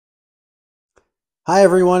Hi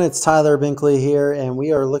everyone, it's Tyler Binkley here, and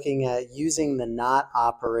we are looking at using the not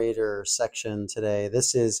operator section today.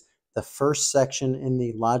 This is the first section in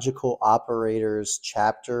the logical operators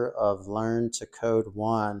chapter of Learn to Code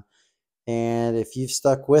 1. And if you've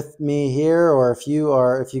stuck with me here, or if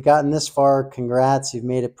you've gotten this far, congrats, you've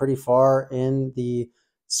made it pretty far in the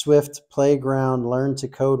Swift Playground Learn to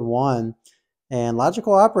Code 1. And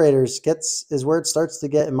logical operators is where it starts to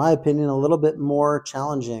get, in my opinion, a little bit more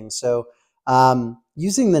challenging. So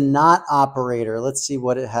using the not operator, let's see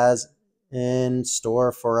what it has in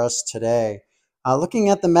store for us today. Looking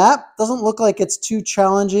at the map, doesn't look like it's too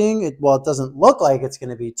challenging. It doesn't look like it's going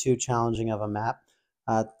to be too challenging of a map.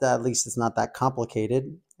 At least it's not that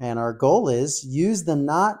complicated. And our goal is use the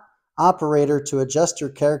not operator to adjust your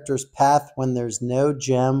character's path when there's no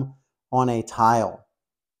gem on a tile.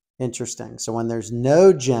 Interesting. So when there's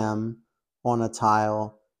no gem on a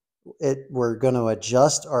tile, we're going to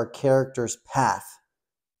adjust our character's path.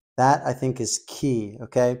 That I think is key.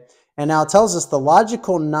 Okay. And now it tells us the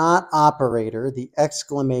logical not operator, the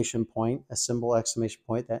exclamation point, a symbol exclamation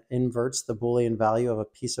point that inverts the Boolean value of a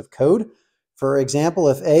piece of code. For example,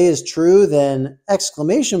 if A is true, then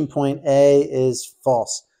exclamation point A is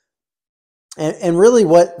false. And really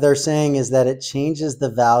what they're saying is that it changes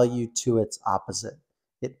the value to its opposite.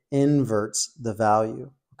 It inverts the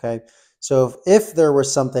value, okay? So if there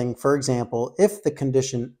was something, for example, if the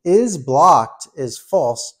condition is blocked is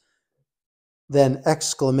false, then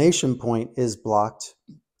exclamation point is blocked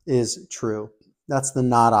is true. That's the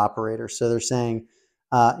not operator. So they're saying,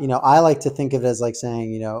 I like to think of it as like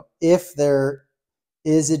saying, if there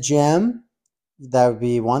is a gem, that would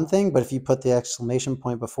be one thing. But if you put the exclamation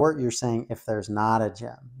point before it, you're saying if there's not a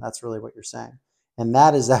gem. That's really what you're saying. And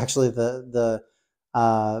that is actually the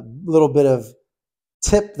little bit of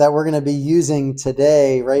tip that we're going to be using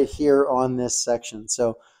today right here on this section.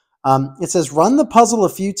 So it says run the puzzle a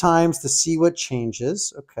few times to see what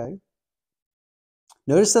changes. Okay.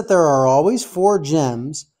 Notice that there are always 4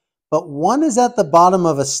 gems, but one is at the bottom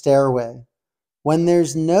of a stairway. When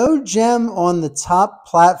there's no gem on the top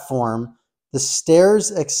platform, the stairs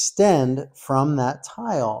extend from that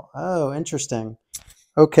tile. Oh, interesting.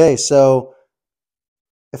 Okay, so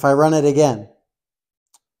if I run it again,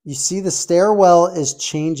 you see the stairwell is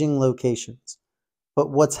changing locations. But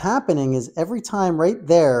what's happening is every time right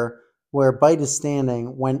there where Byte is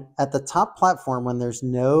standing, when at the top platform, when there's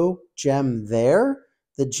no gem there,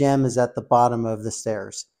 the gem is at the bottom of the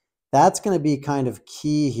stairs. That's going to be kind of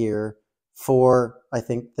key here for, I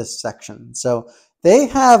think, this section. So they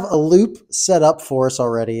have a loop set up for us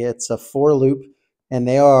already. It's a for loop, and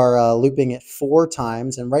they are looping it 4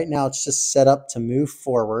 times. And right now it's just set up to move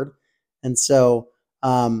forward. And so,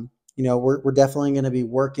 we're definitely going to be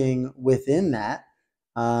working within that.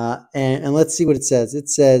 And let's see what it says. It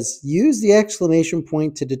says, use the exclamation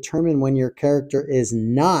point to determine when your character is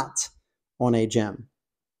not on a gem.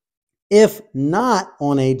 If not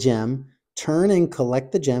on a gem, turn and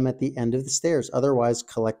collect the gem at the end of the stairs. Otherwise,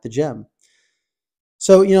 collect the gem.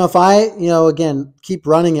 So, if I, again, keep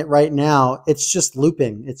running it right now, it's just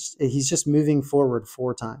looping. He's just moving forward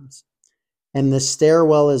 4 times. And the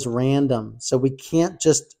stairwell is random. So we can't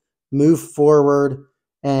just move forward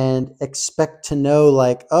and expect to know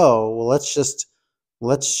like, oh, well, let's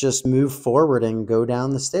just move forward and go down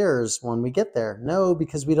the stairs when we get there. No,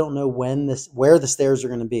 because we don't know where the stairs are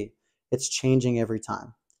going to be. It's changing every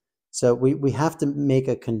time. So we have to make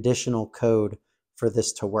a conditional code for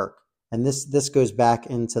this to work. And this goes back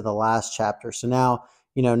into the last chapter. So now,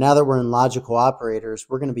 now that we're in logical operators,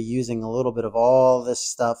 we're going to be using a little bit of all this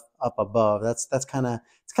stuff up above. It's kind of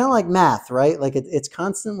like math, right? Like it's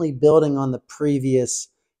constantly building on the previous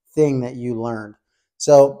thing that you learned.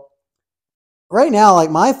 So right now,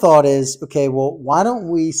 like my thought is, okay, well, why don't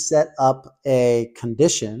we set up a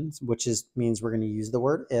condition, which means we're going to use the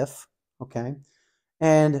word if, okay?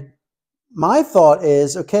 And my thought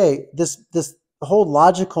is, okay, this whole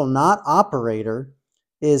logical not operator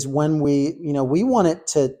is when we want it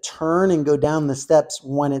to turn and go down the steps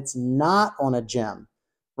when it's not on a gem,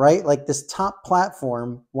 right? Like this top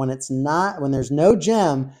platform, when there's no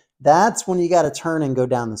gem, that's when you got to turn and go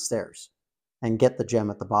down the stairs and get the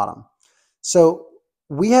gem at the bottom. So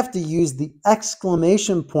we have to use the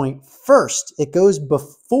exclamation point first. It goes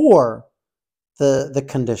before the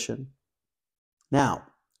condition. Now,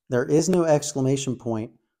 there is no exclamation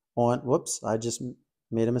point on, whoops, I just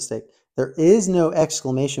made a mistake. There is no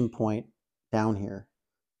exclamation point down here.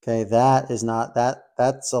 Okay,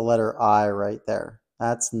 that's a letter I right there.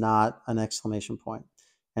 That's not an exclamation point.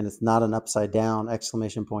 And it's not an upside down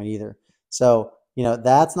exclamation point either. So,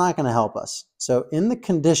 that's not going to help us. So in the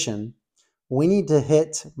condition, we need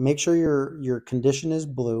to make sure your condition is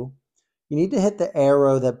blue. You need to hit the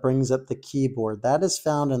arrow that brings up the keyboard. That is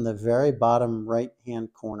found in the very bottom right-hand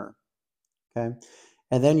corner, okay?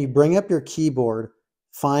 And then you bring up your keyboard,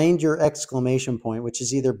 find your exclamation point, which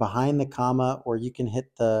is either behind the comma, or you can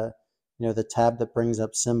hit the, the tab that brings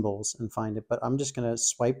up symbols and find it. But I'm just going to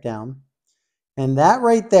swipe down. And that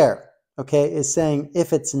right there, okay, is saying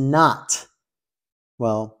if it's not,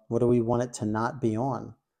 well, what do we want it to not be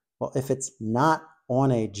on? Well, if it's not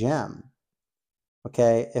on a gem,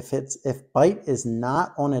 okay, if byte is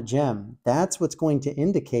not on a gem, that's what's going to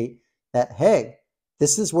indicate that, hey,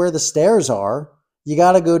 this is where the stairs are. You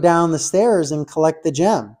got to go down the stairs and collect the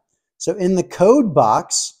gem. So in the code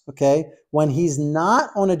box, okay, when he's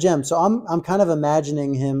not on a gem, so I'm kind of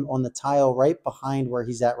imagining him on the tile right behind where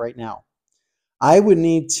he's at right now. I would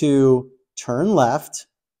need to turn left,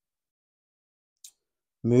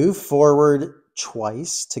 move forward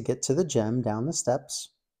twice to get to the gem down the steps,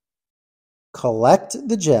 collect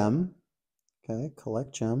the gem, okay,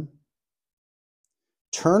 collect gem,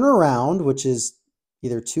 turn around, which is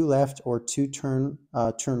either 2 left or 2 turn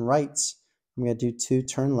rights. I'm going to do 2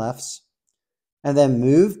 turn lefts, and then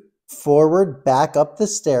move forward back up the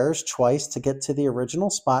stairs twice to get to the original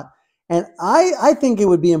spot. And I think it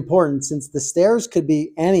would be important, since the stairs could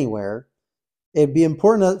be anywhere, it'd be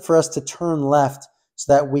important for us to turn left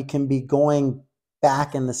so that we can be going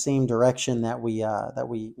back in the same direction that we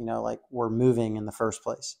like we're moving in the first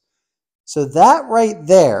place. So that right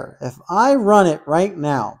there, if I run it right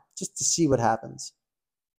now, just to see what happens,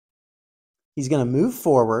 he's going to move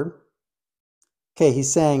forward. Okay,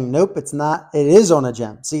 he's saying, nope, it's not, it is on a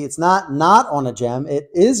gem. See, it's not on a gem, it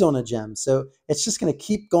is on a gem. So it's just going to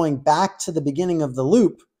keep going back to the beginning of the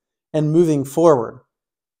loop and moving forward,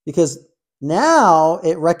 because now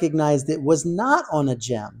it recognized it was not on a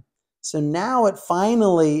gem. So now it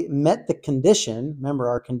finally met the condition. Remember,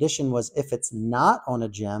 our condition was if it's not on a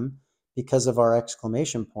gem, because of our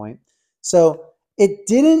exclamation point. So it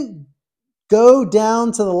didn't go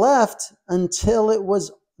down to the left until it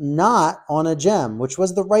was not on a gem, which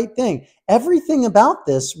was the right thing. Everything about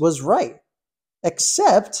this was right,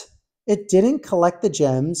 except it didn't collect the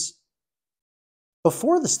gems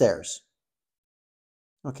before the stairs.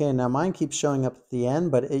 Okay, now mine keeps showing up at the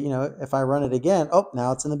end, but if I run it again, oh,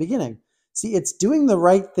 now it's in the beginning. See, it's doing the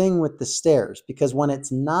right thing with the stairs, because when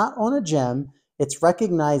it's not on a gem, it's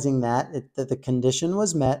recognizing that the condition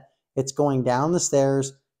was met. It's going down the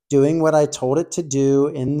stairs, doing what I told it to do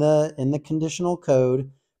in the conditional code.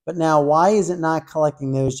 But now, why is it not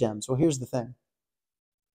collecting those gems? Well, here's the thing.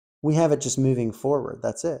 We have it just moving forward.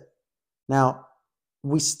 That's it. Now,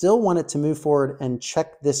 we still want it to move forward and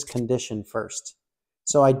check this condition first.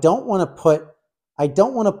 So I don't want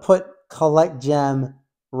to put collect gem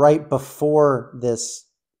right before this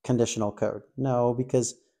conditional code. No,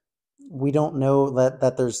 because we don't know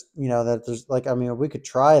that there's, like, I mean, we could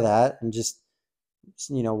try that and just,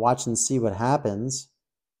 watch and see what happens.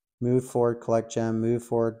 Move forward, collect gem, move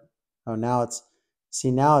forward. Oh, now it's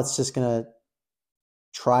just going to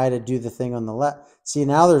try to do the thing on the left. See,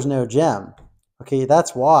 now there's no gem. Okay,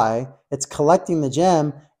 that's why it's collecting the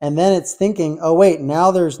gem, and then it's thinking, oh wait,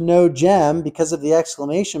 now there's no gem because of the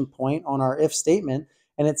exclamation point on our if statement,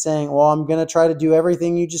 and it's saying, well, I'm going to try to do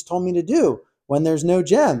everything you just told me to do when there's no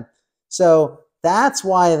gem. So that's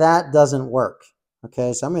why that doesn't work.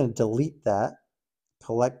 Okay, so I'm going to delete that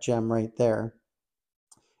collect gem right there.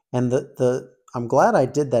 And I'm glad I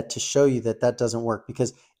did that to show you that doesn't work,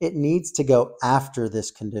 because it needs to go after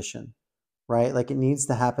this condition, right? Like, it needs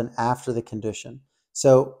to happen after the condition.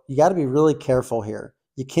 So you got to be really careful here.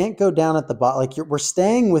 You can't go down at the bottom. Like, we're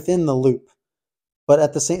staying within the loop, but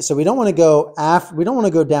at the same, so we don't want to go after, we don't want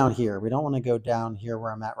to go down here. We don't want to go down here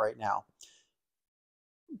where I'm at right now.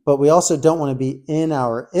 But we also don't want to be in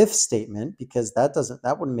our if statement, because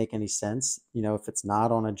that wouldn't make any sense. If it's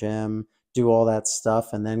not on a gem, do all that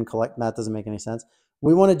stuff and then collect, that doesn't make any sense.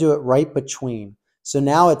 We want to do it right between. So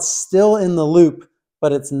now it's still in the loop,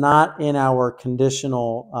 but it's not in our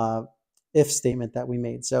conditional if statement that we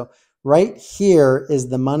made. So right here is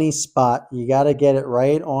the money spot. You got to get it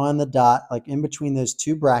right on the dot, like in between those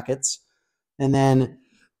two brackets, and then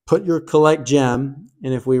put your collect gem.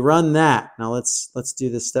 And if we run that, now let's do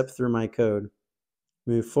this step through my code.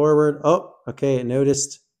 Move forward. Oh, okay, it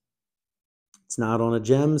noticed it's not on a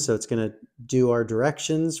gem, so it's going to do our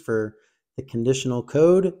directions for the conditional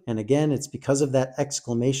code. And again, it's because of that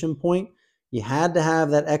exclamation point. You had to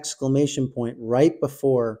have that exclamation point right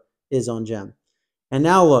before is on gem. And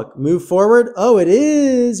now look, move forward. Oh, it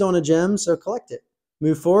is on a gem, so collect it.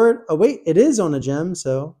 Move forward. Oh, wait, it is on a gem,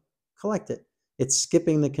 so collect it. It's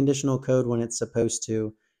skipping the conditional code when it's supposed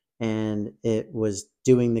to. and it was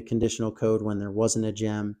doing the conditional code when there wasn't a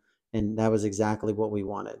gem, and that was exactly what we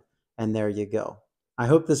wanted. And there you go. I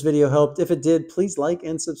hope this video helped. If it did, please like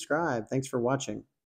and subscribe. Thanks for watching.